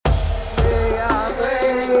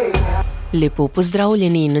Lepo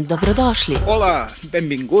pozdravljeni in dobrodošli. Hola,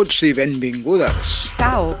 benvinguts i benvingudes.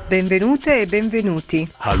 Ciao, benvenute e benvenuti.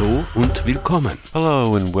 Hallo und willkommen.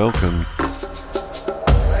 Hello and welcome.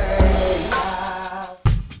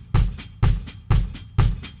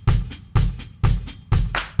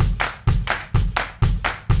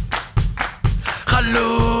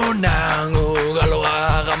 Hallo nango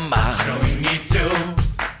galoagama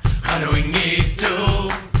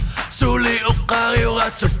Haruingito Suli uqariuga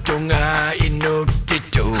sutunga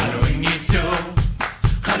inutito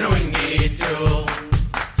Haruingito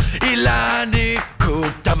Ilani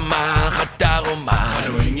kutama hataruma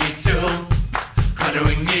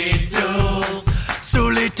Haruingito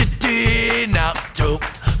Suli titina to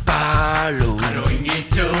palu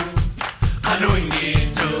Haruingito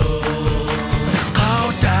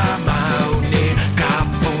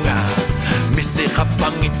Misi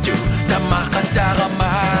kapangitu tama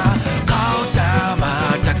katarama kau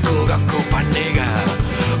tama takuga kupaniga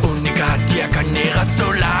unika dia kanira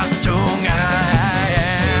solang tunga.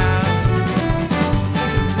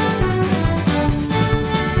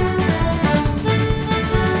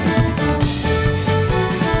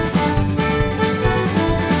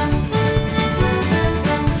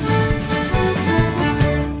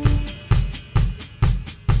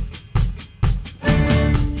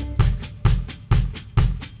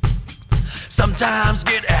 Sometimes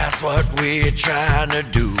get asked what we're trying to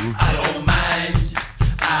do. I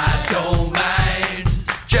don't mind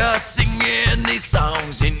just singing these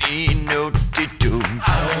songs in E02.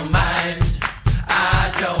 I don't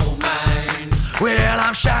mind Well,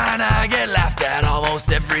 I'm shy and I get laughed at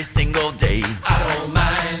almost every single day. I don't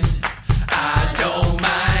mind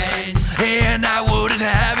And I wouldn't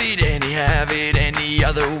have it any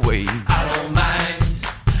other way. I don't mind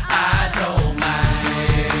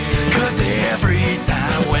Every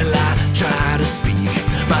time when I try to speak,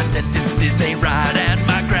 my sentences ain't right and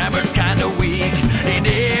my grammar's kinda weak. And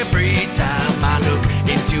every time I look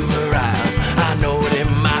into her eyes, I know it in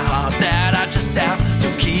my heart that I just have to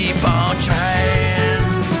keep on trying.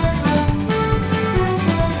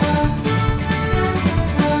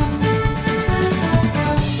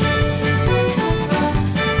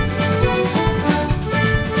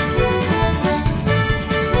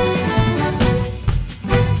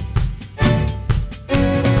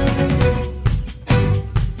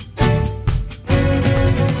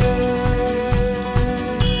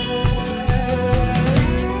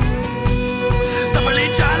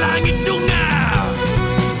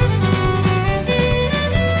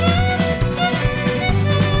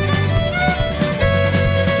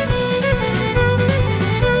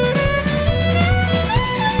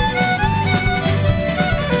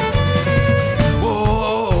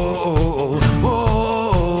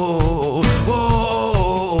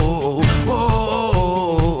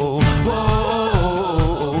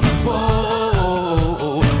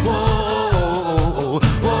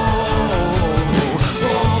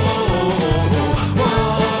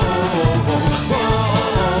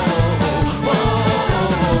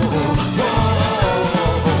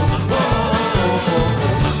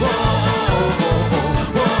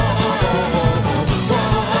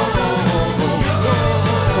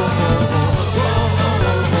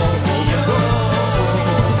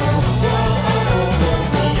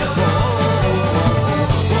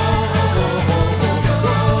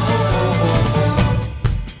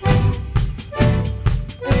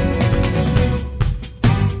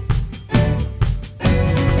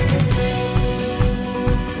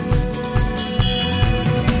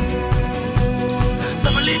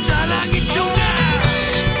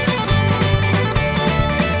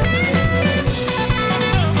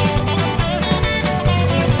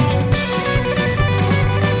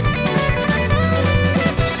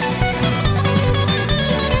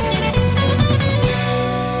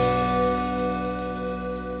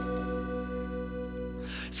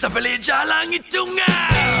 Sa palidya lang ito nga.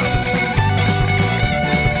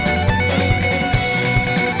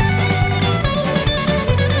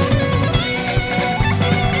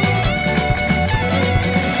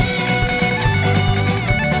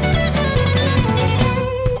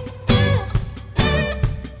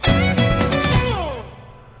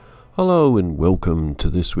 Hello and welcome to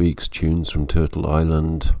this week's Tunes from Turtle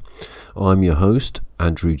Island. I'm your host,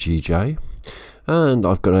 Andrew GJ. And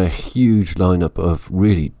I've got a huge lineup of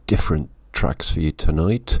really different tracks for you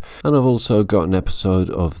tonight. And I've also got an episode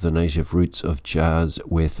of The Native Roots of Jazz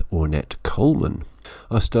with Ornette Coleman.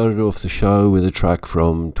 I started off the show with a track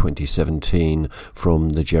from 2017 from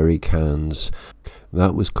the Jerry Cans.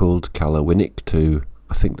 That was called Kalawinnik 2.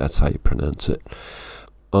 I think that's how you pronounce it.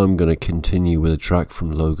 I'm going to continue with a track from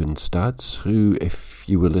Logan Stats, who, if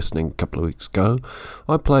you were listening a couple of weeks ago,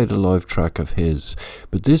 I played a live track of his.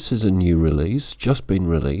 But this is a new release, just been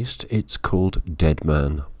released. It's called Dead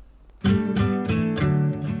Man.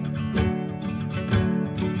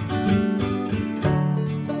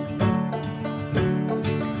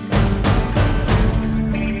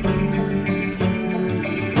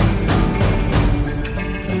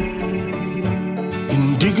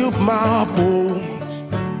 Dig up my bones,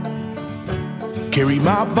 carry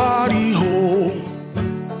my body home,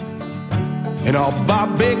 and I'll buy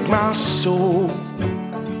back my soul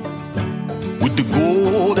with the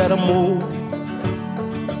gold that I'm owed.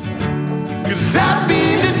 'Cause I've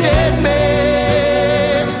been a dead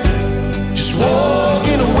man, just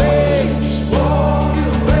walking away, just walking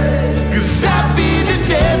away. 'Cause I've been a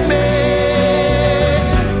dead man,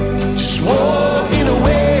 just walking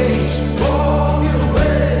away.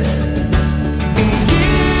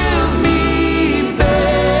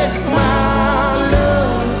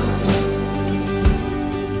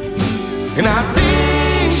 And I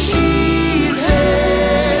think she's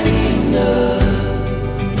had enough.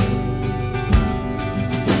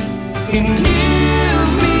 And give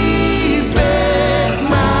me back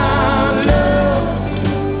my love.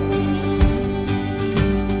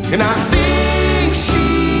 And I think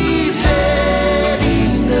she's had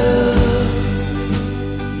enough.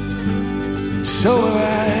 So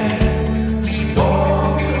I just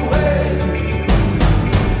walking away.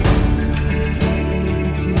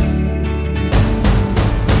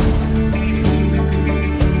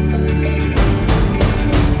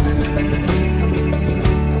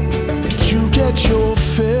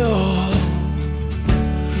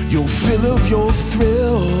 Your fill of your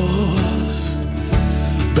thrills.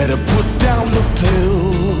 Better put down the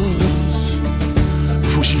pills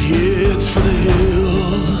before she heads for the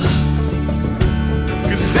hills.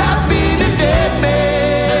 'Cause I've been a dead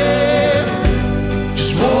man,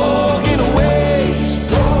 just walking away, just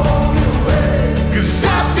walking away. 'Cause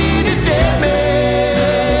I've been a dead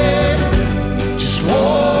man, just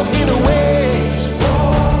walking away.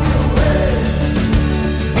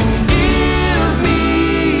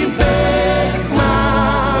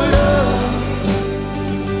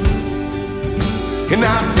 And I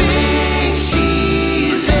think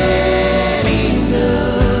she's had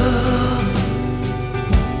enough.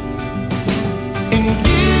 And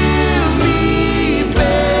give me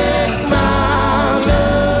back my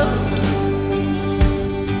love.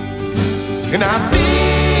 And I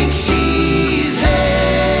think she's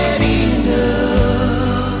had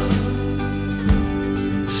enough.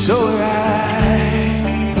 So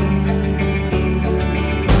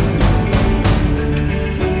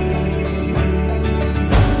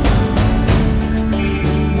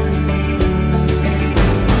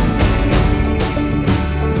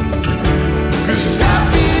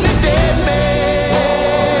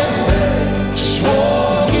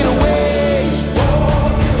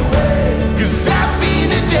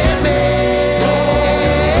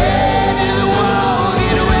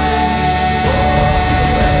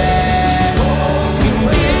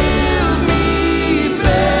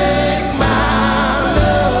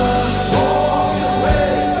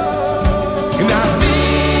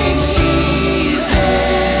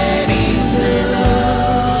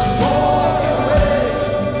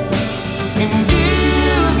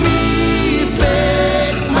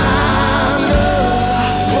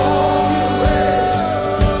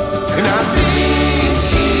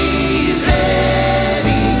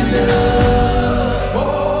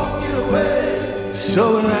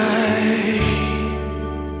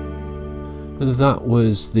That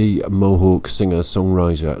was the Mohawk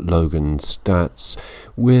singer-songwriter Logan Stats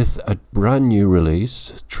with a brand new release.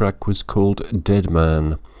 The track was called Dead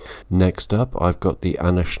Man. Next up, I've got the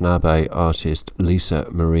Anishinaabe artist Lisa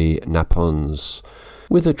Marie Napons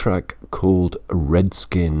with a track called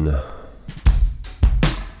Redskin.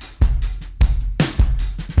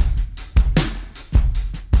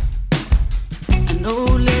 An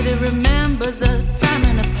old lady remembers a time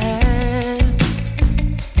in the past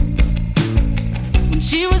when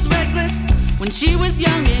she was reckless, when she was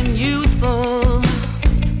young and youthful.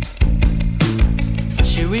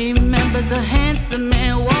 She remembers a handsome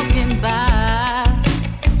man walking by.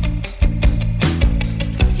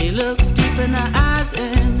 He looks deep in her eyes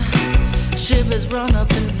and shivers run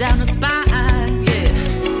up and down her spine. Yeah,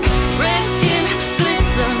 red skin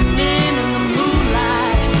glistening in the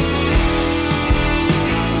moonlight.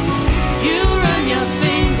 You run your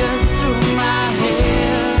fingers through my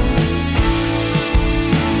hair.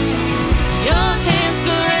 Your hands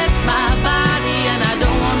caress my body and I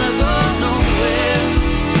don't wanna go nowhere.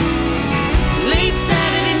 Late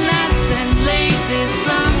Saturday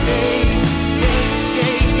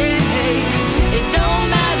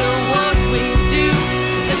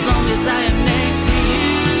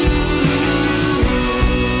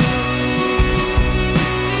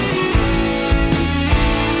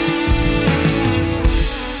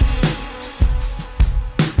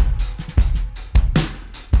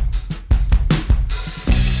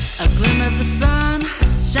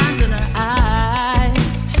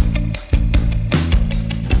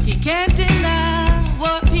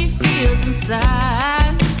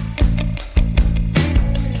side.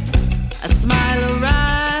 A smile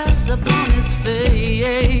arrives upon his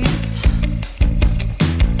face.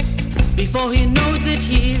 Before he knows it,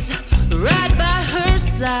 he's right by her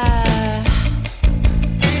side.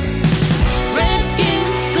 Red skin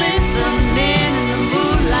glistening in the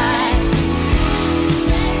moonlight.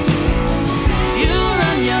 You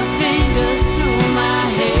run your fingers through my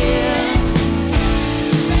hair.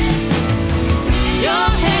 Your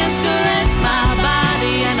hands caress my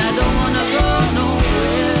body and I don't wanna go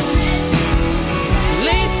nowhere.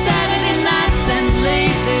 Late Saturday nights and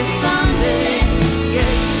lazy Sundays,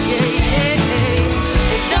 yeah, yeah,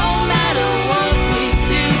 yeah. It don't matter what we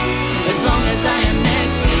do as long as I am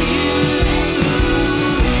next to you.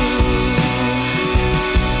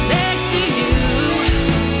 Next to you.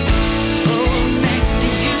 Oh, next to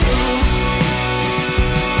you.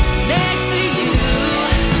 Next to you.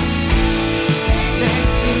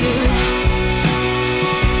 Next to you.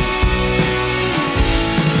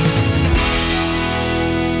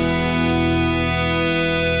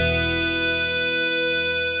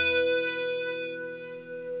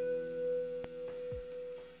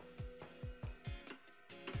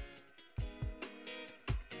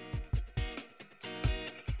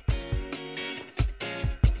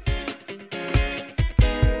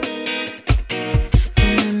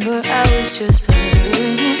 Remember, I was just a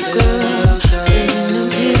little girl, raised in a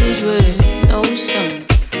village where there's no sun.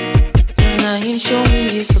 And now you show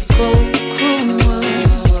me it's a cold, cruel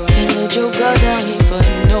world. Can't let your guard down here for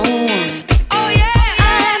no one. Oh yeah,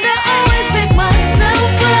 I had to always pick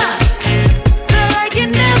myself up. Felt like you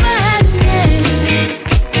never had me.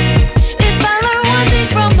 If I learn one thing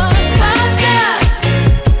from my father,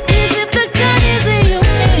 is if the gun is in your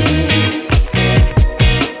hand,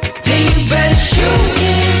 then you better shoot.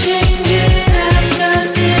 Can't change it, I've got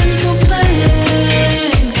simple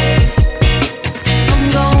plans. I'm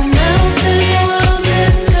gon' melt this world,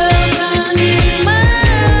 this girl gun in my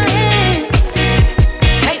hand.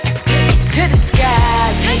 Hey, to the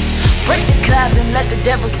skies, hey, break the clouds and let the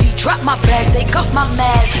devil see. Drop my past, take off my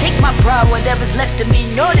mask, take my pride, whatever's left of me.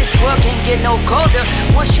 Know this world can't get no colder.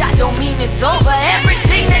 One shot don't mean it's over.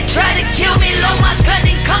 Everything that tried to kill me, load my gun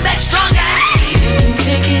and come back stronger. Hey, you can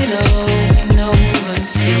take it all and you know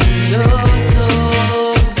what's in your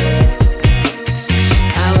soul.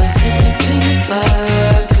 I was in between the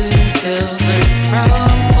fire, I couldn't tell her from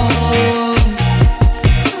home.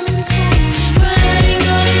 But I ain't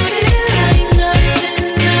gonna feel like nothing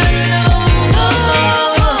I know.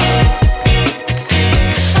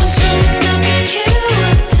 I'm strong enough to kill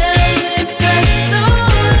what's held me back so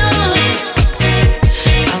long.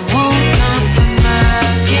 I won't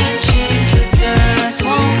compromise, can't change the tides,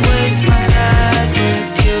 won't waste my life with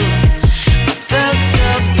you. I felt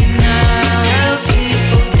self-denial, held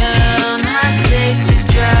people down, I take the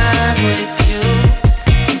drive with you.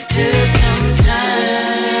 And still sometimes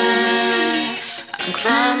I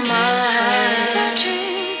climb my heights,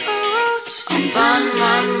 searching for roots. I'm on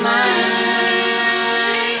my mind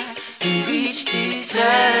and reach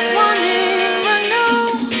desire. Want it, I know.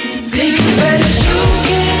 Then you better shoot,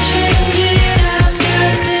 can't change it. I've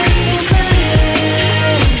got simple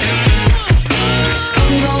plans.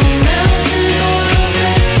 I'm gon' melt this world,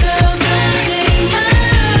 this girl gun in my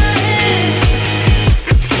hand.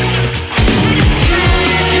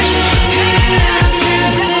 Can't change it. I've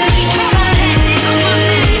got simple plans.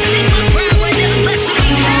 Take my pride, whatever's left of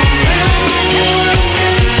me.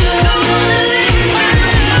 This girl wanna live my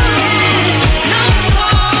life.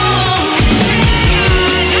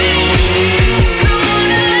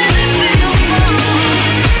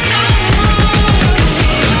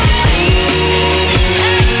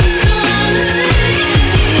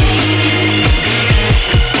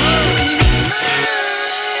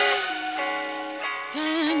 No more.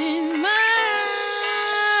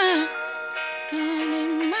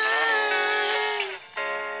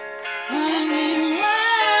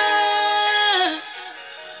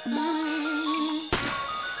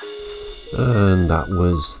 And that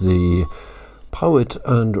was the poet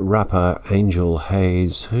and rapper Angel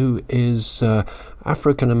Hayes, who is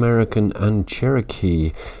African American and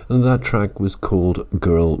Cherokee, and that track was called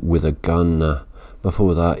Girl with a Gun.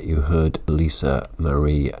 Before that you heard Lisa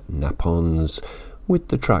Marie Napons with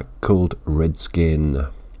the track called Redskin.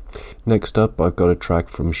 Next up I've got a track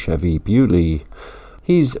from Chevy Bewley.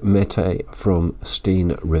 He's Mete from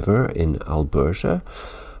Steen River in Alberta,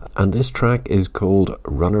 and this track is called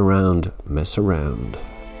Run Around, Mess Around.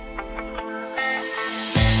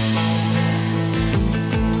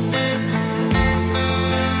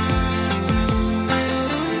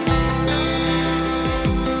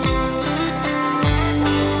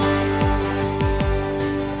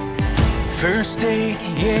 First date,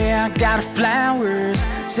 yeah, I got her flowers.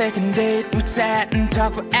 Second date, we sat and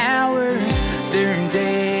talked for hours. Third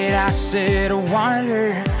date, I said I wanted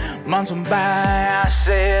her. Months went by, I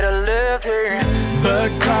said I loved her.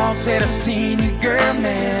 Bud called, said I seen your girl,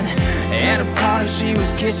 man. At a party, she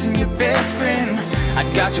was kissing your best friend. I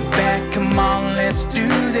got your back, come on, let's do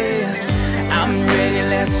this. I'm ready,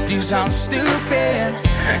 let's do something stupid.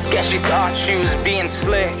 Guess she thought she was being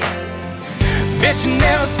slick. Bet you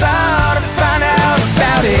never thought I'd find out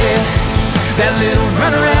about it. That little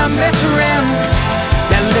run around, mess around.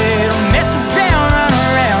 That little mess around, run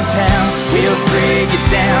around town. We'll drag you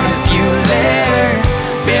down if you let her.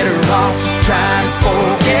 Better off trying to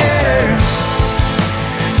forget her.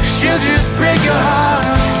 She'll just break your heart,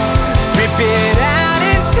 rip it out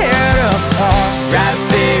and tear it apart. Right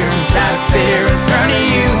there in front of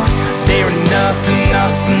you. There ain't nothing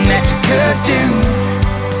that you could do.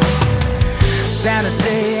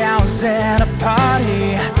 Saturday I was at a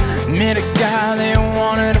party. Met a guy that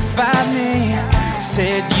wanted to fight me.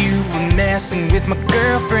 Said you were messing with my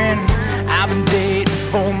girlfriend. I've been dating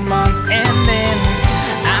 4 months and then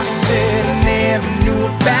I said I never knew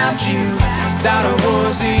about you. Thought I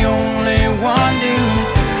was the only one, dude.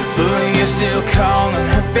 But you're still calling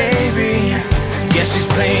her baby. Guess she's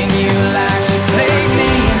playing you like she played me.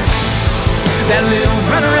 That little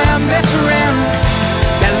run around, mess around.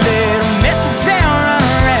 That little mess around, run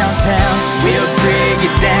around town. We'll drag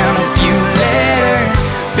you down if you let her.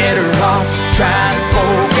 Better off trying to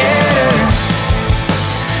forget her.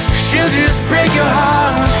 She'll just break your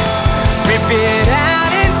heart, rip it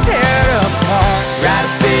out and tear it apart.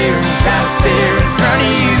 Right there in front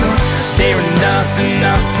of you. There ain't nothing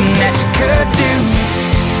that you could do.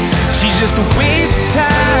 She's just a waste of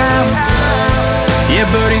time. Yeah,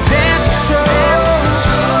 buddy, that's for sure.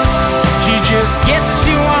 She just gets what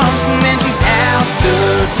she wants and then she's out the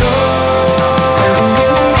door.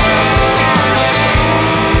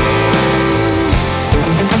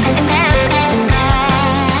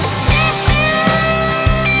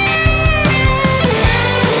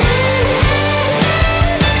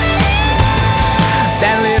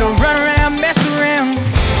 That little run around, mess around.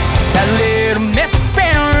 That little mess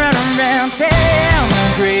around, run around town.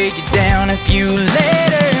 Drag you down if you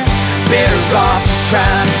let her. Better off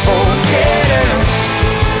trying to forget her.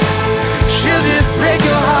 She'll just break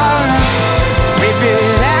your heart, rip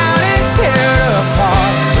it out and tear it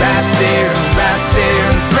apart. Right there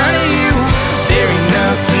in front of you. There ain't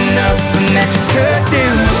nothing that you could do.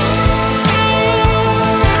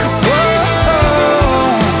 Whoa,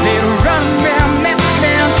 little run around, mess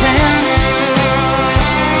around town.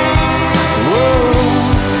 Whoa,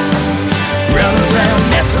 run around,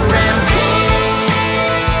 mess around.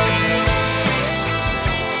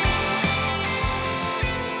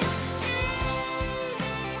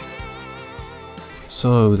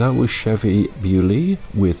 So that was Chevy Bewley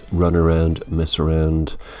with Run Around, Mess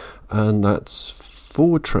Around, and that's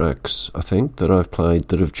 4 tracks, I think, that I've played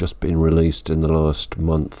that have just been released in the last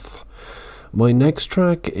month. My next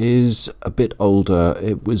track is a bit older.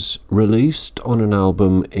 It was released on an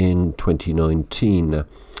album in 2019.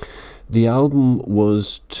 The album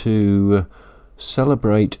was to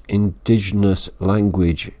celebrate Indigenous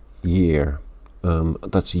Language Year.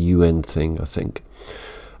 That's a UN thing, I think.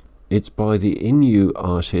 It's by the Innu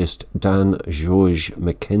artist Dan George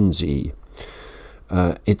Mackenzie.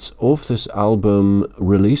 It's off this album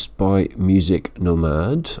released by Music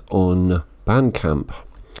Nomad on Bandcamp,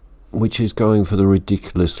 which is going for the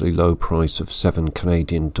ridiculously low price of $7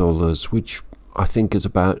 Canadian, which I think is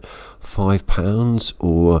about £5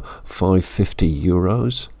 or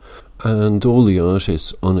 €5.50. And all the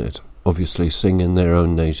artists on it obviously sing in their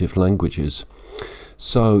own native languages.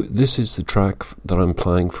 So this is the track that I'm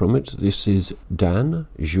playing from it. This is Dan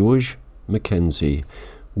George Mackenzie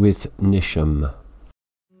with Nisham.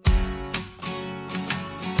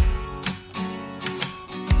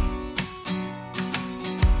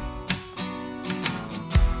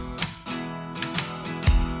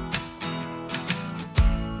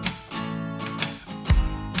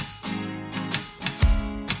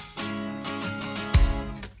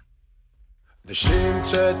 De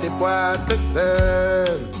skimte de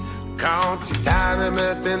boiten, kantitane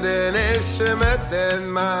met in de nisse met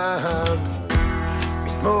den man.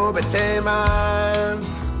 Mit mo beteman,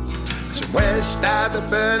 to west at the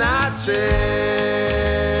benate.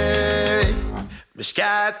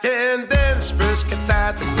 Miskaten den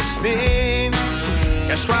spuskataten besnin,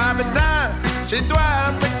 kaswameta, c'est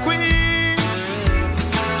toi the queen.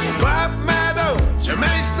 Drop meadow, to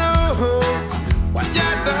make snow. What you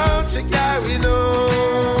don't take we know.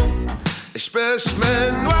 Ich spür's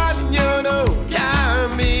mir nur, you know,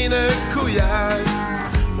 Kamine Kuya.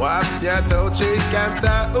 Łapniatą czekam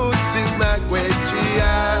ta ucyk na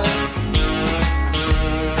kłecia.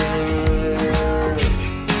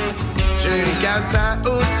 Czekam ta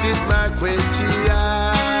ucyk na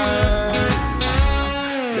kłecia.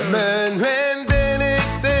 Men when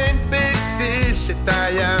den besi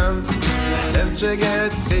shitayan den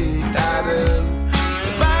cheget sitaden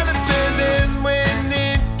Bana chenden when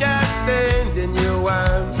it got then you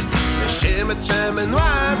want the shimmer chairman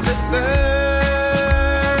want the turn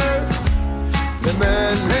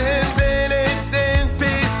Men when den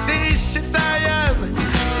besi shitayan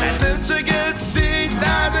den cheget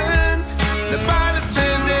sitaden the bana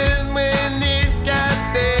chenden when it got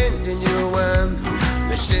then you want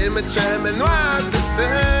the shimmer chairman want the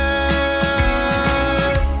turn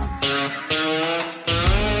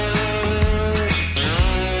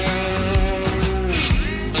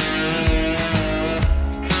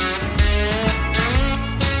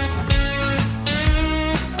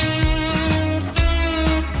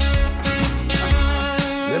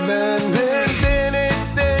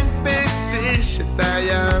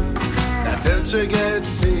to get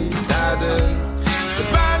seated. The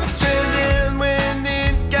bottom changing when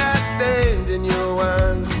it got there, then you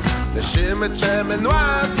want the shimmer chairman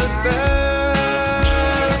want the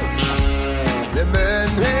turn. The man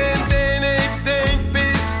when it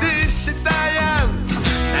busy shit I am.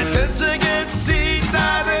 Not to get seated.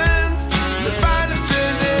 The bottom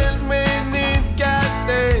changing when it got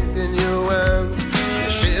there, then you want the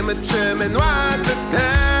shimmer chairman want the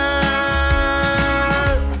turn.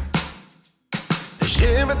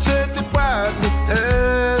 Shimmer the part with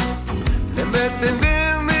them. The metten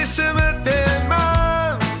in the shimmer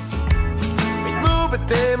man. We move it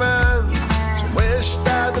man. So wish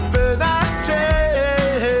that the burn I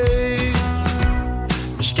take.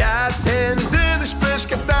 Ich got den dünn, ich sprich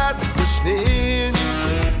that the kushnin.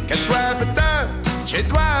 Qu'elle soit peut-être, je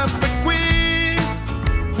dois me qui.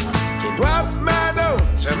 Qui doit m'ado,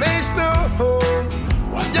 je m'est no.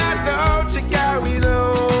 What ya know, to carry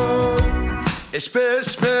low. Ich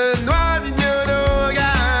spürs mir nur die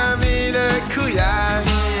Nyodoga mine kuya.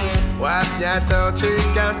 Łapniatą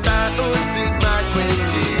czekam ta ucyk na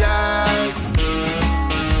kłecia.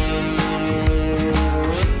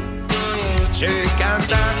 Czekam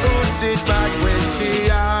ta ucyk na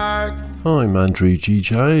kłecia. I'm Andrew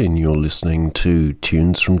GJ and you're listening to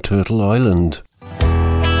Tunes from Turtle Island.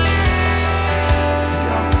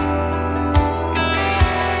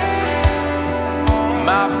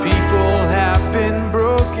 My people have been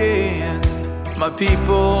broken, my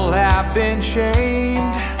people have been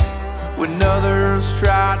shamed. When others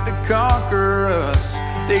tried to conquer us,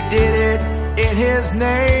 they did it in His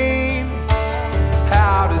name.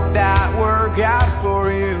 How did that work out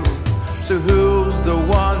for you? So who's the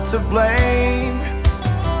one to blame?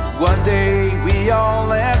 One day we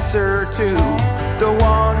all answer to the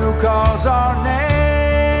one who calls our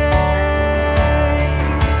name.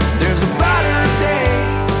 There's a brighter day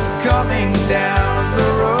coming down the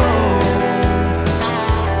road,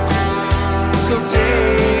 so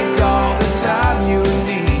take all the time you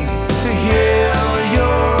need to heal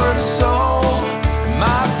your soul.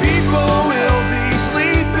 My people will be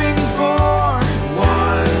sleeping for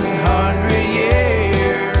 100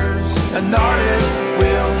 years. An artist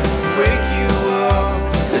will wake you up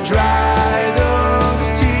to dry those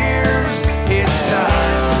tears. It's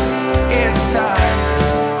time, it's time,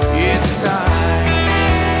 it's time.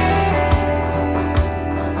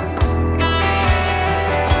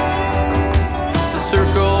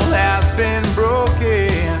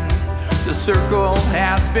 The circle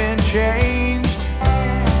has been changed.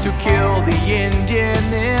 To kill the Indian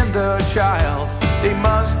in the child, they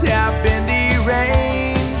must have been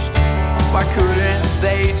deranged. Why couldn't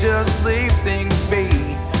they just leave things be?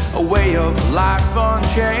 A way of life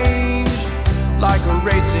unchanged, like a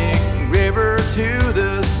racing river to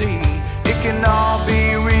the sea. It can all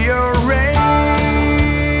be rearranged.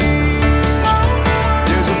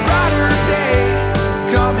 There's a brighter day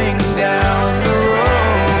coming down the road,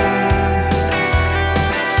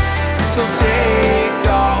 so take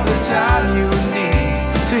all the time you need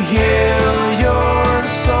to heal your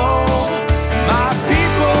soul. My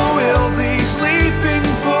people will be sleeping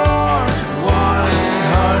for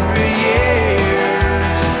 100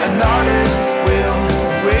 years. An artist will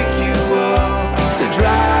wake you up to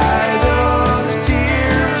dry those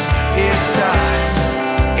tears. It's time,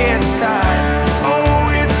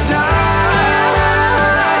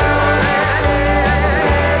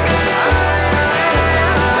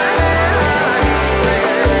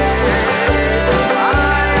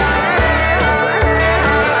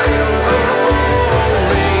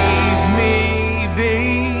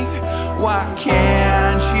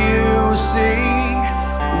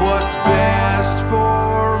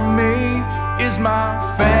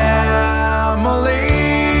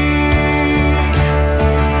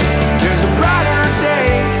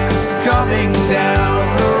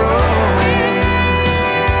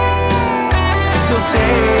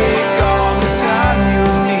 take all the time you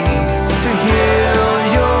need to heal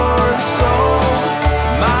your soul.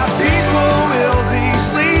 My people will be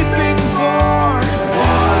sleeping for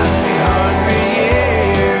 100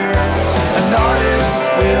 years. An artist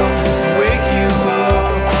will wake you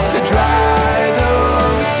up to dry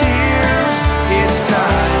those tears. It's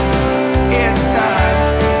time, it's time,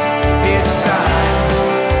 it's time,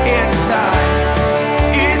 it's time,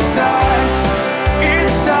 it's time,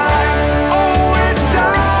 it's time, oh, it's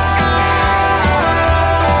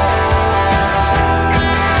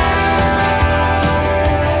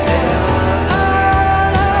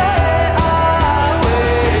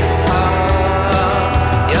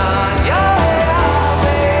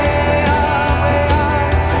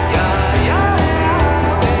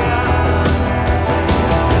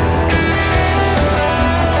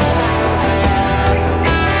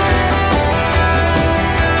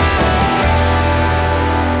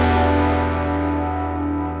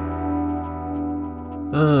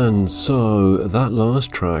And so that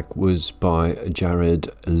last track was by Jared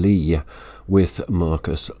Lee with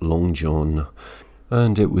Marcus Longjohn,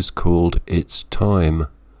 and it was called It's Time.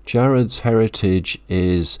 Jared's heritage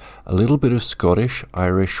is a little bit of Scottish,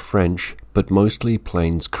 Irish, French, but mostly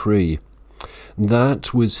Plains Cree.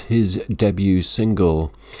 That was his debut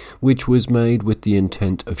single, which was made with the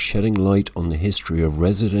intent of shedding light on the history of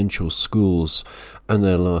residential schools and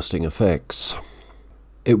their lasting effects.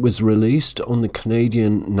 It was released on the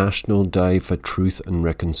Canadian National Day for Truth and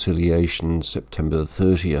Reconciliation, September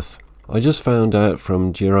 30th. I just found out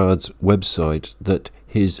from Gerard's website that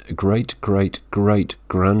his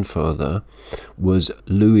great-great-great-grandfather was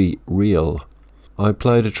Louis Riel. I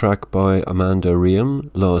played a track by Amanda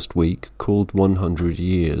Riem last week called 100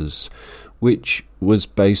 Years, which was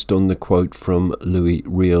based on the quote from Louis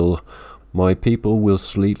Riel, "My people will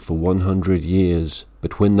sleep for 100 years,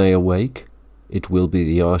 but when they awake, it will be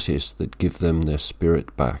the artists that give them their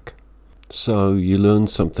spirit back." So you learn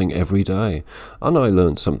something every day, and I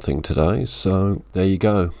learned something today, so there you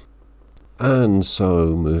go. And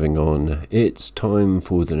so moving on, it's time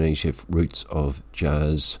for the native roots of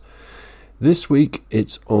jazz. This week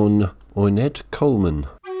it's on Ornette Coleman.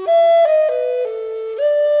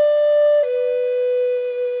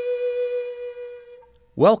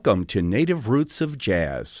 Welcome to Native Roots of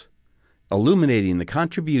Jazz, illuminating the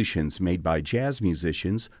contributions made by jazz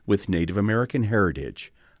musicians with Native American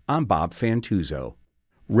heritage. I'm Bob Fantuzzo.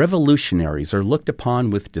 Revolutionaries are looked upon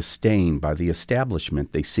with disdain by the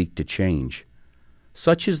establishment they seek to change.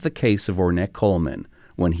 Such is the case of Ornette Coleman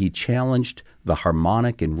when he challenged the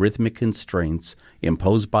harmonic and rhythmic constraints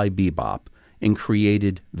imposed by bebop and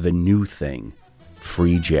created the new thing,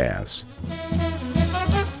 free jazz.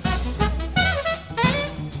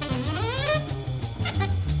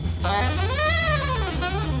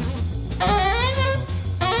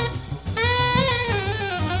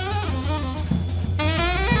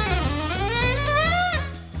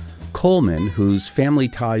 Coleman, whose family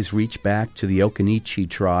ties reach back to the Occaneechi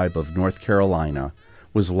tribe of North Carolina,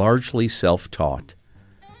 was largely self-taught.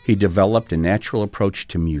 He developed a natural approach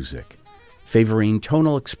to music, favoring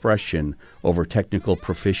tonal expression over technical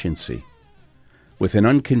proficiency. With an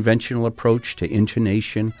unconventional approach to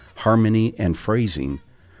intonation, harmony, and phrasing,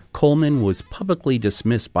 Coleman was publicly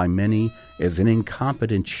dismissed by many as an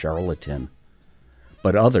incompetent charlatan.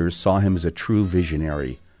 But others saw him as a true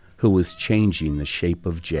visionary who was changing the shape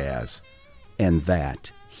of jazz. And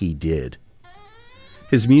that he did.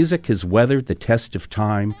 His music has weathered the test of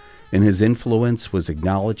time, and his influence was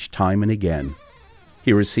acknowledged time and again.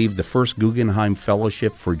 He received the first Guggenheim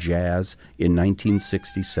Fellowship for Jazz in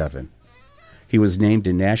 1967. He was named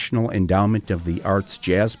a National Endowment of the Arts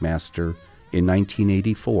Jazz Master in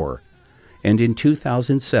 1984, and in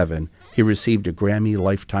 2007 he received a Grammy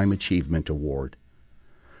Lifetime Achievement Award.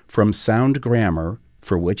 From Sound Grammar,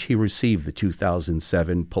 for which he received the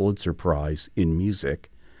 2007 Pulitzer Prize in Music,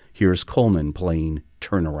 here's Coleman playing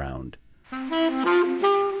Turnaround.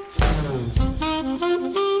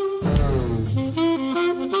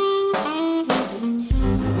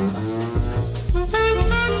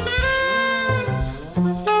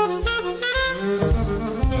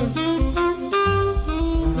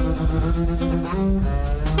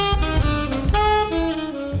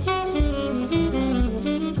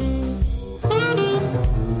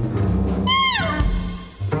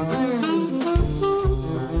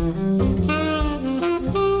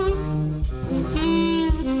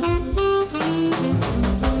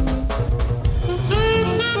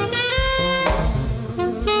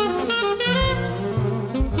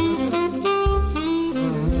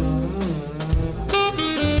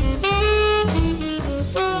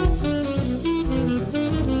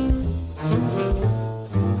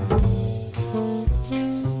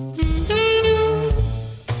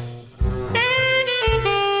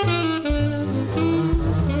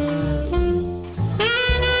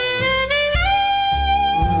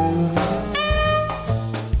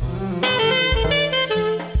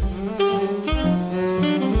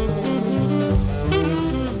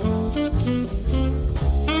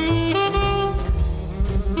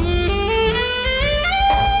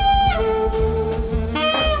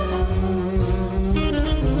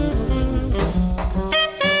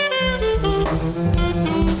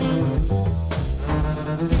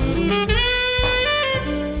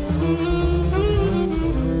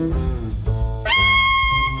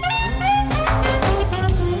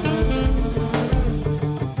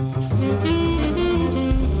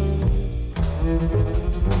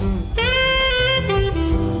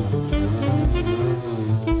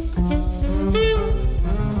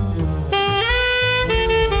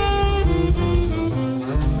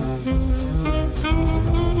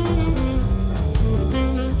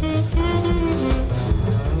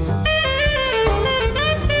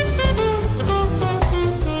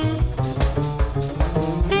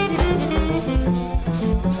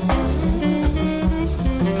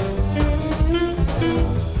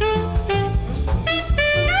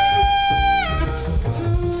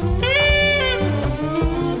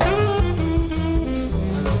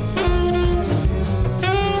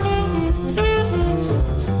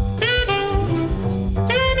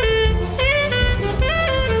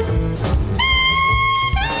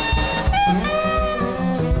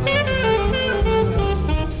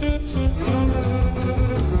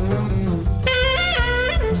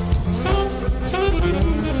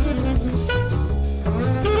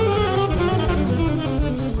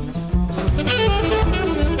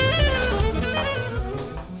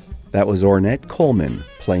 That was Ornette Coleman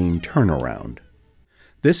playing Turnaround.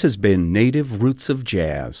 This has been Native Roots of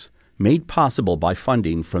Jazz, made possible by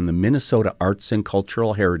funding from the Minnesota Arts and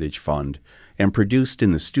Cultural Heritage Fund and produced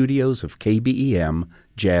in the studios of KBEM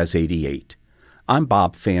Jazz 88. I'm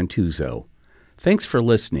Bob Fantuzzo. Thanks for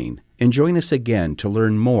listening, and join us again to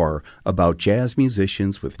learn more about jazz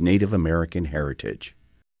musicians with Native American heritage.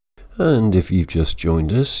 And if you've just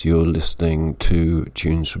joined us, you're listening to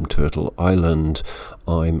Tunes from Turtle Island.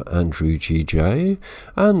 I'm Andrew GJ,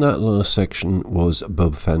 and that last section was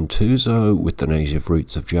Bob Fantuzzo with the Native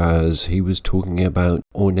Roots of Jazz. He was talking about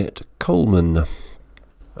Ornette Coleman.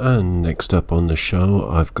 And next up on the show,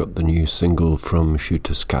 I've got the new single from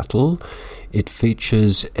Shooter's Cattle. It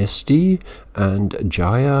features Esti and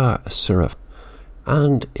Jaya Seraph,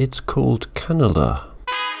 and it's called Canela.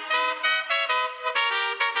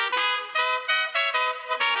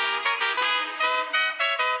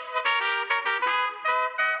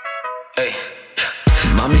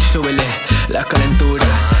 Mami, súbele la calentura.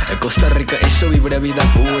 En Costa Rica eso vibra vida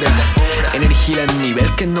pura. Energía al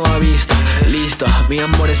nivel que no ha visto. Listo, mi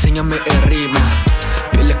amor, enséñame el ritmo.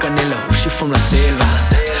 Pile canela, ushi from la selva.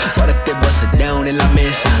 Párate, bust it down en la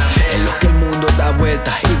mesa. En lo que el mundo da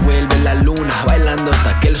vueltas y vuelve la luna, bailando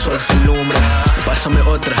hasta que el sol se alumbra. Pásame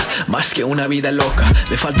otra, más que una vida loca.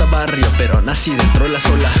 Me falta barrio, pero nací dentro de las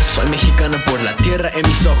olas. Soy mexicano por la tierra en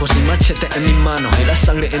mis ojos y machete en mi mano y la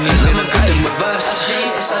sangre en mis venas. Que te muevas, así,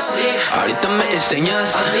 es así. Ahorita me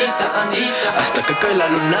enseñas, Anita, hasta que cae la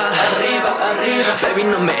luna. Arriba, arriba, baby,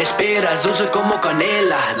 no me esperas, yo soy como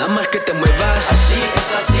canela. Nada más que te muevas, así,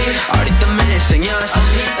 es así. Ahorita me enseñas,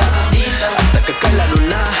 Anita, hasta que cae la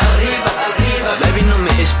luna. Arriba, arriba, baby, no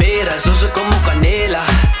me esperas, yo soy como canela.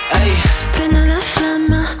 Ay. Prende la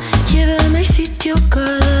flama, llévame al sitio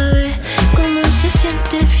cada vez. Cómo se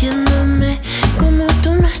siente viéndome, como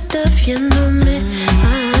tú no estás viéndome.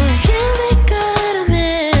 Ay, piel de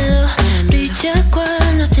caramelo, brilla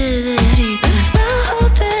cuando te derrites. Bajo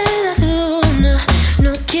de la luna,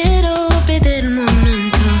 no quiero perder el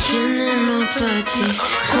momento. ¿Quién es más para ti?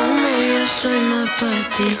 Como yo soy más para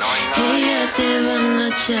ti. Ellas te van a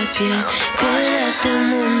chapear, quédate un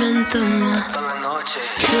momento más.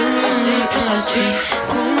 ¿Quién es mi papi?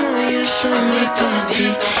 Como yo soy mi papi.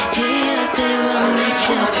 Ellas te van a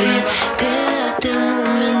chapear, quédate un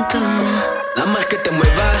momento más. Nada más que te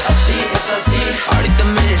muevas, así, es así. Ahorita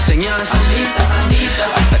me enseñas, Anita,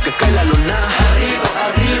 hasta que cae la luna. Arriba,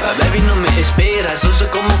 arriba, baby, no me esperas, yo soy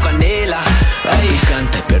como canela. Ay,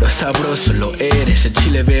 picante, pero sabroso lo eres. El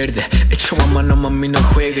chile verde, hecho a mano, mami, no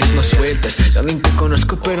juegues, no sueltes. Yo ni te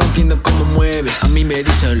conozco, pero entiendo cómo mueves. A mí me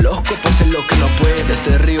dicen loco, pues es lo que no puedes.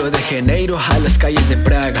 Desde Río de Janeiro a las calles de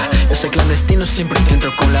Praga, yo soy clandestino, siempre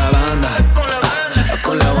entro con la banda.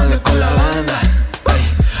 Con la banda, con la banda.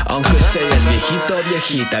 Aunque seas viejito o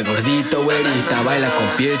viejita, gordito, güerita, baila con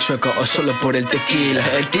pie chueco o solo por el tequila.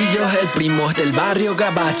 El tío es el primo del barrio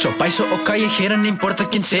gabacho, paiso o callejera, no importa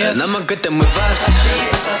quién seas. Nada más que te muevas, así,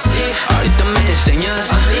 es así. Ahorita me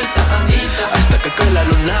enseñas, Anita, hasta que cae la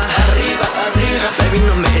luna. Arriba, arriba, baby,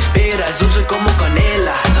 no me esperas, yo soy como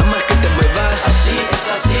canela. Nada más que te muevas, así,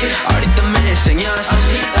 es así. Ahorita me enseñas,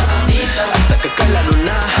 Anita, hasta que cae la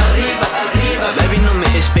luna. Arriba, arriba, baby, no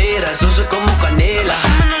me esperas, yo soy como canela.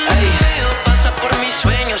 Pasa por mis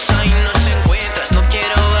sueños, ahí nos encuentras. No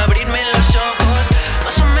quiero abrirme los ojos.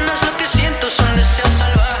 Más o menos lo que siento son deseos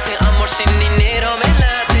salvajes. Amor sin dinero me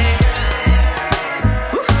late.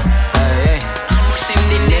 Amor sin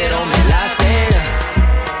dinero me late.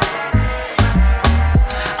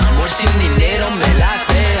 Amor sin dinero me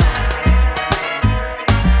late.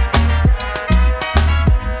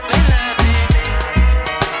 Me late.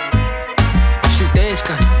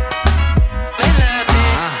 Chutesca.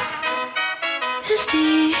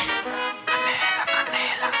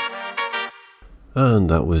 And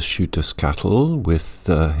that was Shooter's Cattle with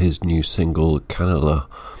his new single Canela.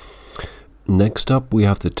 Next up we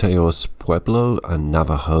have the Teos Pueblo and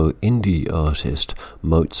Navajo indie artist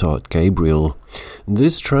Mozart Gabriel.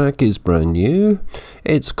 This track is brand new.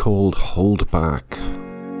 It's called Hold Back.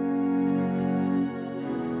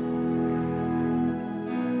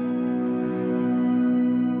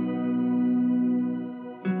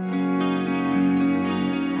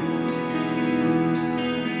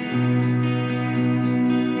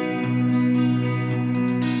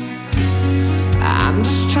 I'm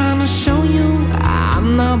just trying to show you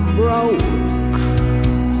I'm not broke.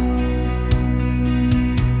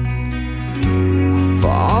 For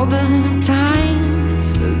all the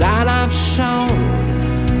times that I've shown,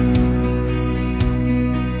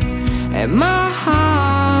 and my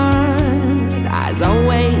heart has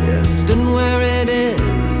always stood where it is.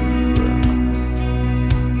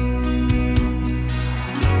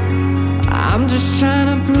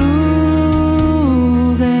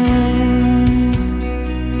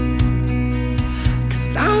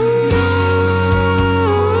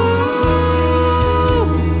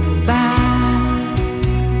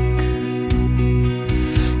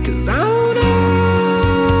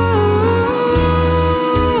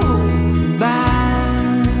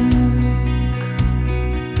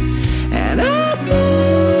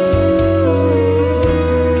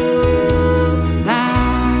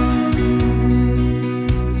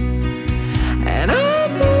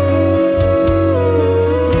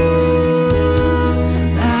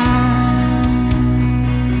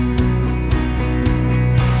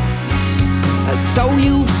 So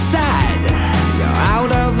you said you're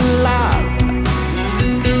out of love,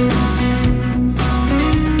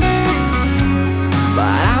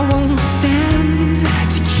 but I won't stand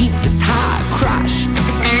to keep this heart crushed.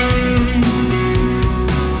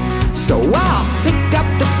 So I'll pick up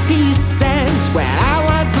the pieces when I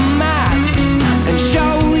was a mess and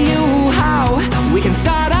show you how we can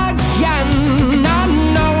start again. I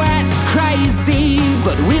know it's crazy,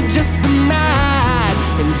 but we've just been mad,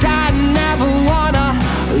 and I never wanna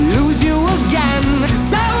lose you again.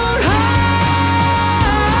 'Cause I won't hold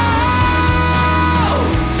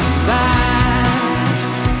back.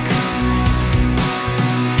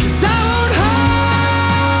 'Cause I won't hold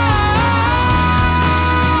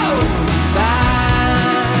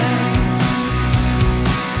back.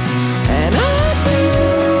 And I prove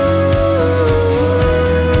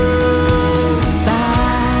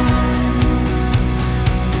that.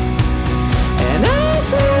 And I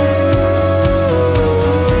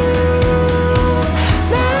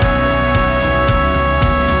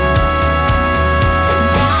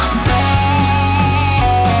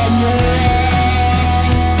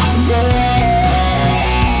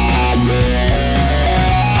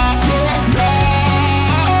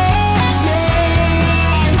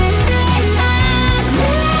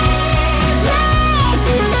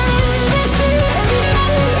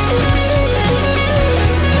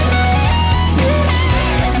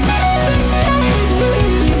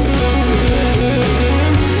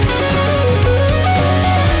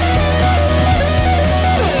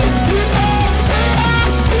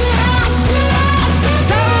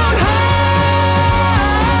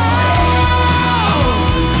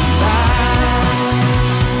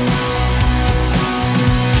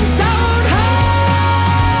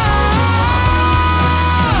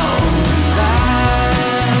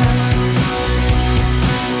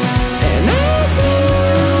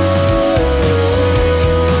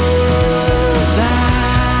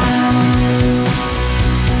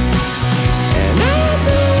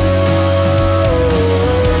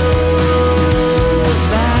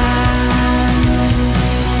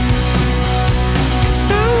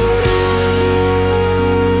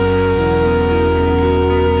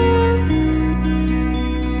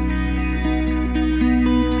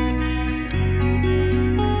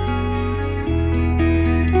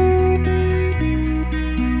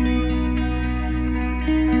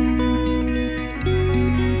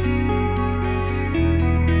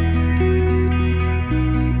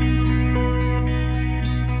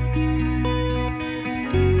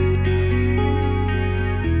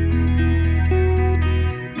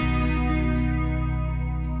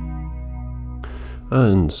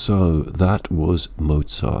And so that was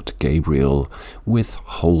Mozart Gabriel with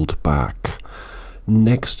Hold Back.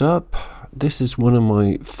 Next up, this is one of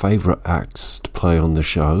my favourite acts to play on the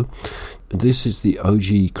show. This is the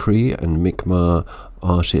OG Cree and Mi'kmaq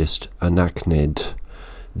artist Anakned.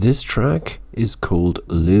 This track is called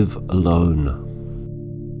Live Alone.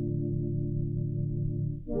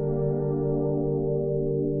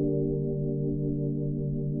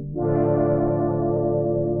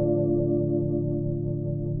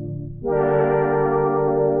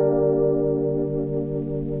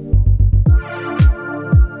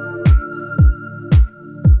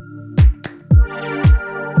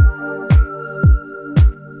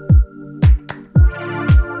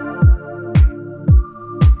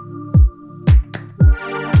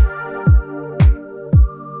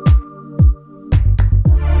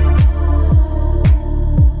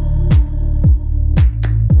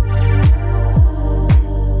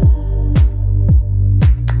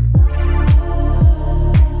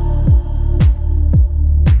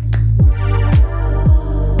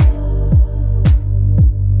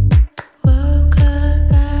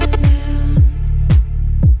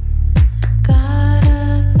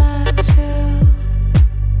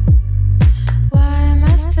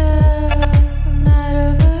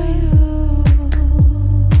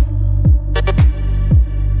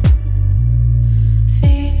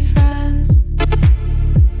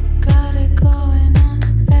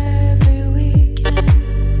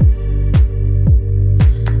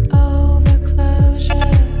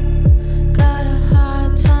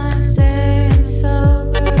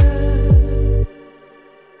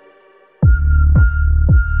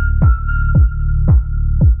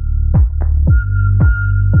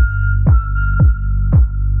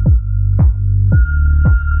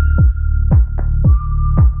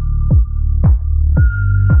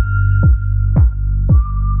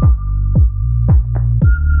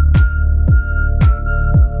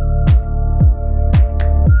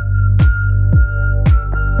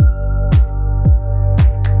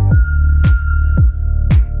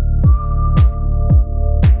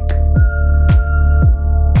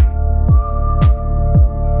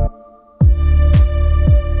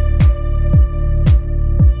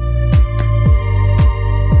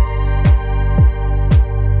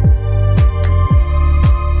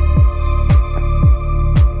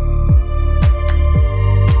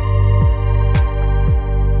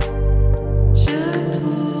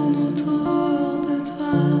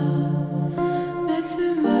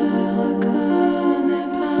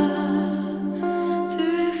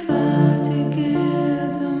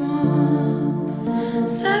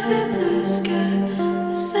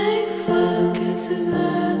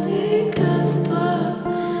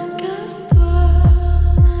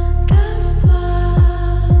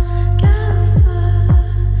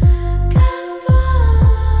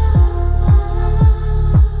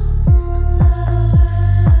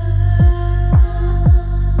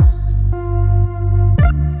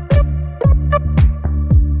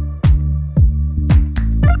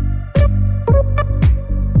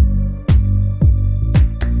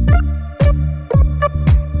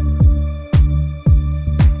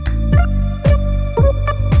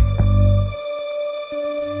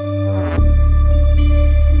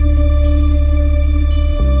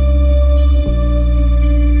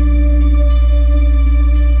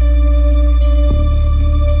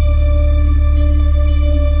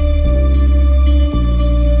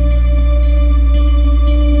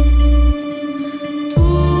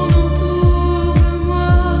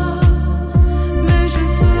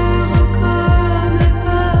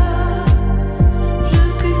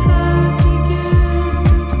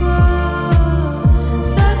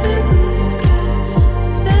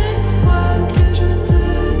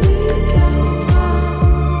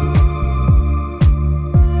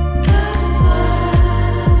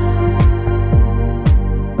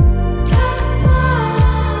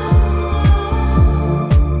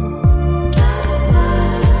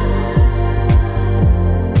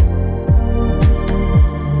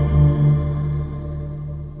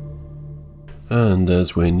 And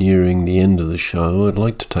as we're nearing the end of the show, I'd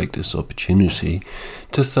like to take this opportunity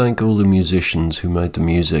to thank all the musicians who made the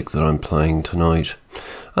music that I'm playing tonight,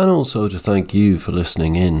 and also to thank you for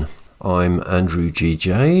listening in. I'm Andrew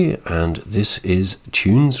GJ, and this is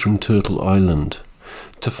Tunes from Turtle Island.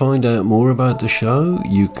 To find out more about the show,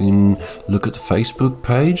 you can look at the Facebook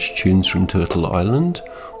page, Tunes from Turtle Island,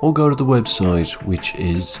 or go to the website, which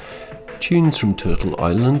is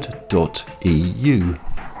tunesfromturtleisland.eu.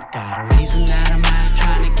 Got a reason that I'm out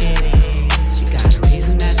trying to get it. She got a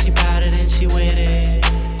reason that she bout it and she with it.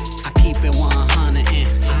 I keep it 100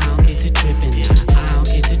 and I don't get to tripping, yeah. I don't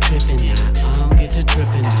get to tripping, yeah. I don't get to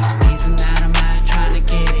tripping. Got a reason that I'm out trying to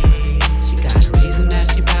get it. She got a reason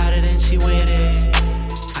that she bout it and she with it.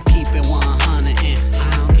 I keep it 100 and I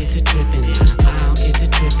don't get to tripping, yeah. I don't get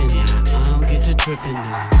to tripping, yeah. I don't get to tripping,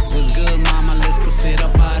 yeah. What's good, mama? Let's go sit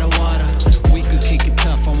up by the water. We could kick it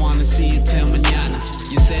tough. I wanna see you till mañana.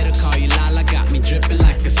 You said I call you Lala, got me dripping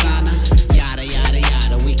like a sauna. Yada, yada,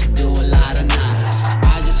 yada, we could do a lot of nada.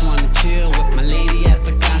 I just wanna chill with my lady at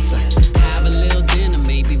the casa. Have a little dinner,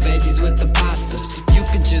 maybe veggies with the pasta. You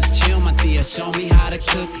could just chill, my tia, show me how to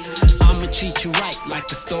cook. I'ma treat you right,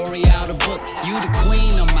 like a story out of book. You the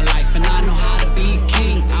queen of my life, and I know how to be a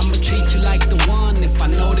king. I'ma treat you like the one, if I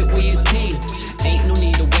know that we a team. Ain't no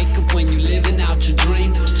need to wake up when you living out your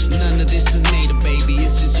dream. None of this is made up, baby,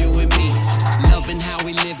 it's just you and me. Loving how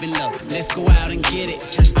we live in love, let's go out and get it.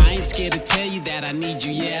 I ain't scared to tell you that I need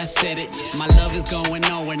you, yeah, I said it. My love is going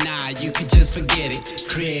nowhere now, you could just forget it.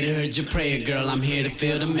 Creator heard your prayer, girl, I'm here to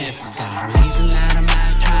feel the message. Got a reason that I'm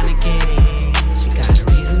out trying to get it. She got a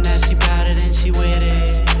reason that she bout it and she with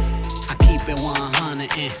it. I keep it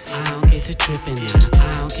 100 and I don't get to tripping, yeah. I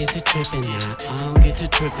don't get to tripping, yeah. I don't get to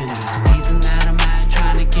tripping. Got a reason that I'm out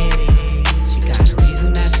trying to get it. She got a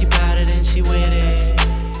reason that she bout it and she with it.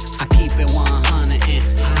 I keep it 100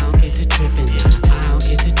 and I don't get to tripping, yeah. I don't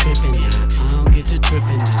get to tripping, yeah. I don't get to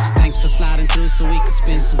tripping, yeah. Thanks for sliding through so we could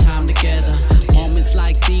spend some time together. Moments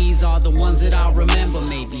like these are the ones that I'll remember.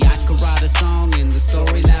 Maybe I could write a song and the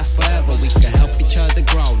story lasts forever. We could help each other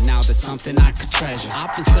grow, now there's something I could treasure.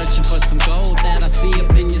 I've been searching for some gold that I see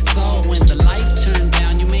up in your soul. When the lights turn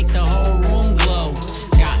down, you make the whole room glow.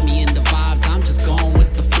 Got me in the vibes, I'm just going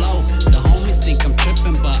with the flow. The homies think I'm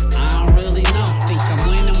tripping, but I don't really know. Think I'm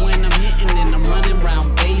winning when I'm hitting and I'm running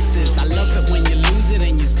round bases. I love it when you lose it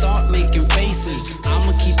and you start making faces.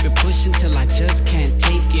 I'ma keep it pushing till I just can't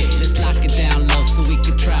take it. Let's lock it down, love, so we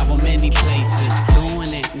could travel many places.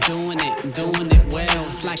 Doing it, and doing it, and doing it well.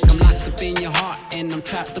 It's like I'm locked up in your heart and I'm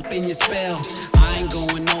trapped up in your spell. I ain't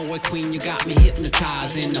going nowhere, queen, you got me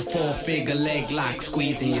hypnotized. In a 4-figure leg lock,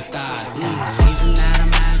 squeezing your thighs. Got a reason that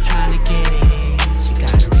I'm out trying to get it. She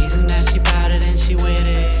got a reason that she bout it and she with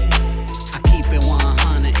it. I keep it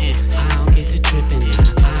 100 and I don't get to tripping, yeah. I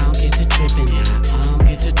don't get to tripping, yeah. I don't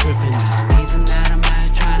get to tripping. Got a reason that I'm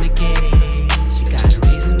out trying to get it. She got a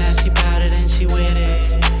reason that she bout it and she with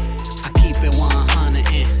it. I keep it 100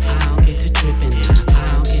 and I don't get to tripping, yeah. I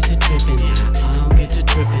don't get to tripping, yeah. I don't get to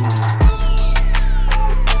tripping, yeah.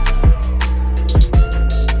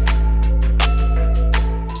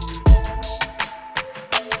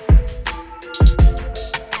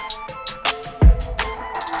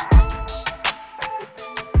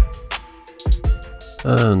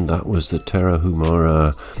 And that was the Terra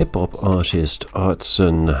Humara hip-hop artist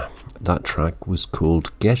Artson. That track was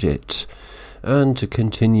called Get It. And to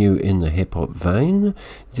continue in the hip-hop vein,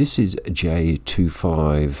 this is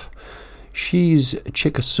J25. She's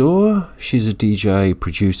Chickasaw, she's a DJ,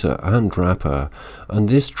 producer and rapper, and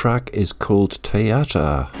this track is called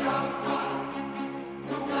Teata.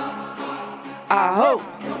 Aho,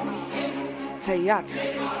 Teata,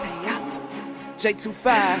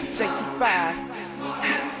 J25,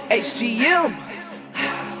 HGM.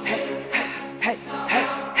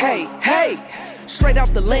 Hey. Straight out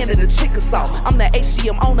the land of the Chickasaw. I'm the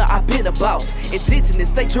HGM owner, I've been a boss.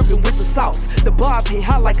 Indigenous, they drippin' with the sauce. The bars hit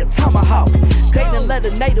hot like a tomahawk. They done let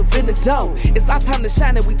a native in the dough. It's our time to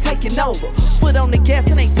shine and we taking over. Foot on the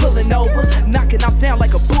gas and ain't pulling over. Knocking off down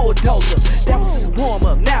like a bulldozer. That was just a warm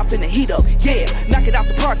up, now I'm finna heat up. Yeah, knock it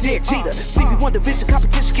out the park, Derek Jeter. CP1 division,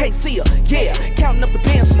 competition can't see her. Yeah, counting up the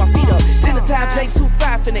bands with my feet up. Dinner time,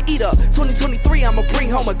 J25 finna eat up. 2023, I'ma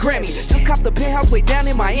bring home a Grammy. Just copped the penthouse way down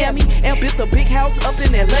in Miami. And built the big house up in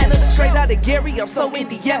Atlanta. Straight out of Gary, I'm so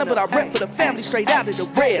Indiana, but I rep for the family straight out of the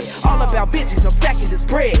Reds. All about bitches, I'm stacking this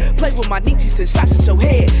bread. Play with my Nietzsche and shots at your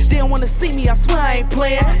head. They don't wanna see me, I swear I ain't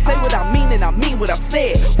playing. Say what I mean and I mean what I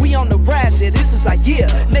said. We on the rise, yeah, this is our year.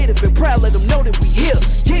 Native and proud, let them know that we here.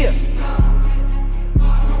 Yeah.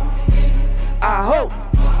 I hope.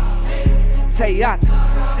 Teata.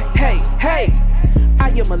 Hey. I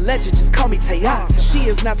am a legend, just call me Teata. She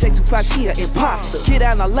is not J25, she an imposter. Get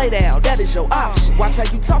out and I lay down, that is your option. Watch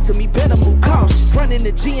how you talk to me, better move cautious. Running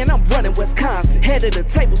the G and I'm running Wisconsin. Head of the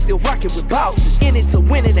table, still rocking with bosses. In it to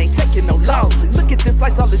win it, ain't taking no losses. Look at this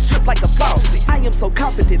ice, all this drip like a faucet. I am so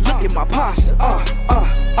confident, look at my posture.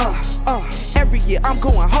 Every year I'm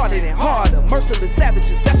going harder and harder. Merciless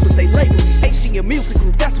savages, that's what they label me. Asian music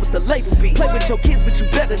group, that's what the label be. Play with your kids, but you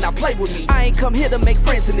better not play with me. I ain't come here to make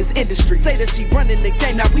friends in this industry. Say that she running the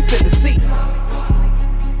game, now we finna see.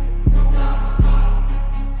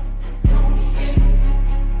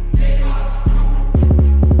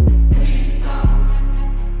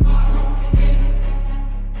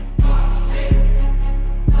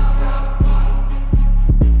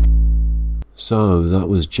 So that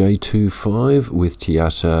was J25 with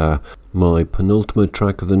Teata. My penultimate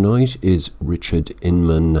track of the night is Richard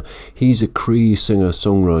Inman. He's a Cree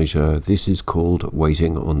singer-songwriter. This is called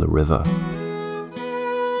Waiting on the River.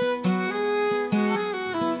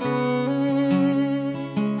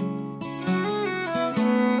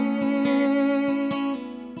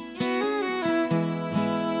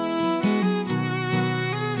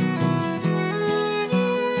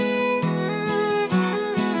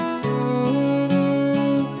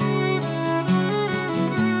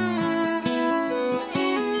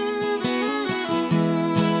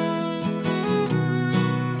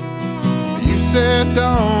 Said,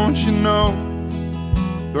 don't you know,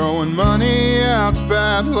 throwing money out's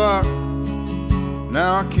bad luck.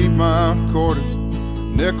 Now I keep my quarters,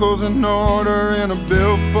 nickels in order in a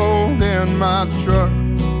billfold in my truck.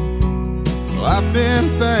 Well, I've been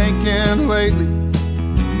thinking lately,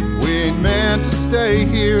 we ain't meant to stay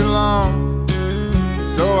here long.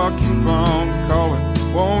 So I'll keep on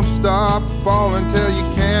calling, won't stop falling till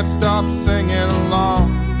you can't stop singing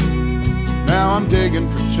along. Now I'm digging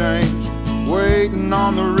for change, waiting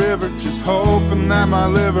on the river, just hoping that my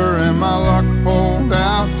liver and my luck hold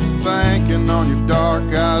out. Thinking on your dark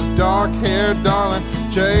eyes, dark hair, darling,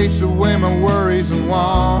 chase away my worries and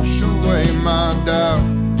wash away my doubt.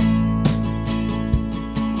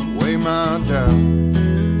 Away my doubt.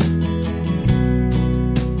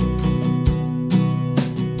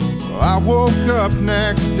 Well, I woke up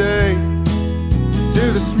next day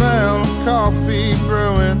to the smell of coffee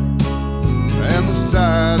brewing and the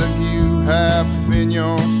sight of you half in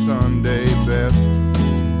your Sunday best.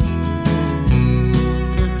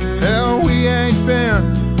 Hell, we ain't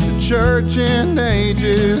been to church in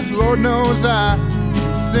ages. Lord knows I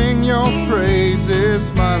can sing your praises,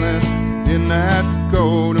 smiling in that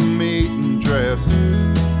go-to-meeting dress.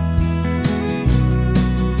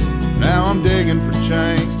 Now I'm digging for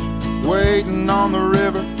change, waiting on the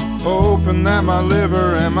river, hoping that my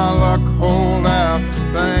liver and my luck hold out.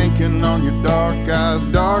 Thinking on your dark eyes,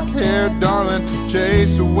 dark hair, darling,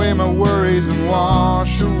 chase away my worries and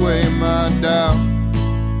wash away my doubt.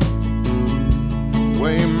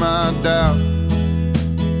 Away my doubt.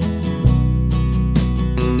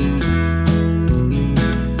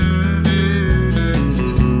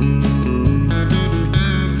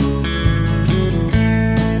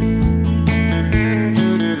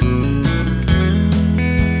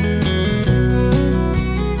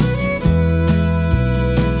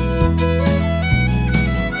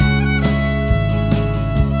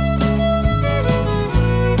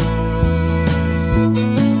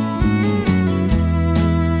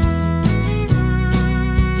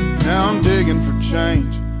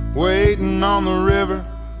 Change, waiting on the river,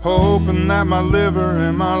 hoping that my liver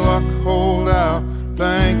and my luck hold out.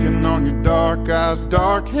 Thinking on your dark eyes,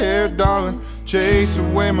 dark hair, darling, chase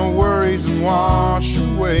away my worries and wash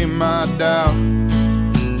away my doubt.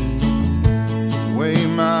 Away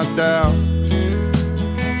my doubt.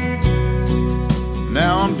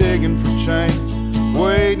 Now I'm digging for change,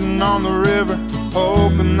 waiting on the river,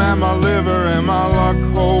 hoping that my liver and my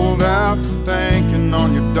luck hold out. Thinking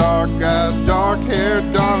on your dark eyes, dark hair,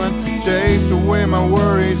 darling, chase away my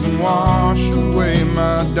worries and wash away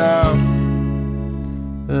my doubt.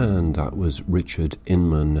 And that was Richard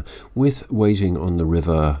Inman with Waiting on the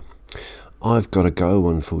River. I've got to go,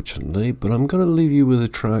 unfortunately, but I'm going to leave you with a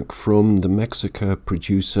track from the Mexico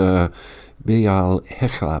producer Bial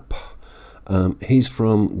Hechlap. He's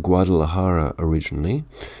from Guadalajara originally.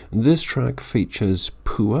 This track features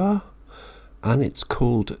Pua, and it's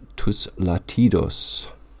called Tus Latidos.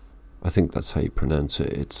 I think that's how you pronounce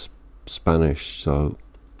it. It's Spanish, so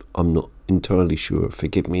I'm not entirely sure.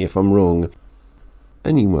 Forgive me if I'm wrong.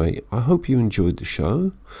 Anyway, I hope you enjoyed the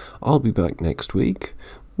show. I'll be back next week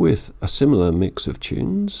with a similar mix of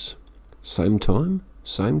tunes. Same time,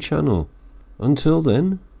 same channel. Until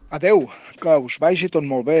then, Adeu, que us vagi tot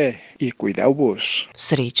molt bé i cuideu-vos.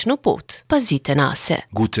 Srečno pot, pazite na se.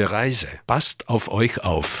 Gute Reise, passt auf euch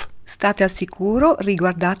auf. State al sicuro,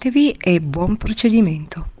 riguardatevi e buon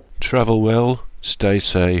procedimento. Travel well, stay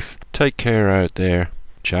safe, take care out there.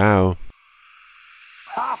 Ciao.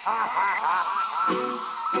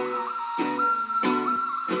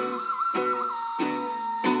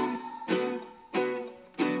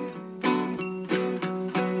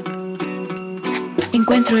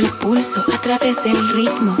 Encuentro el pulso a través del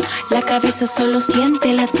ritmo. La cabeza solo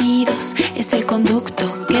siente latidos. Es el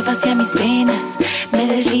conducto que va hacia mis venas. Me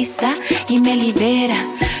desliza y me libera.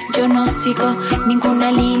 Yo no sigo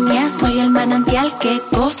ninguna línea. Soy el manantial que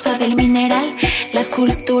goza del mineral. La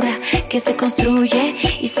escultura que se construye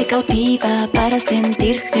y se cautiva para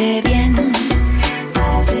sentirse bien.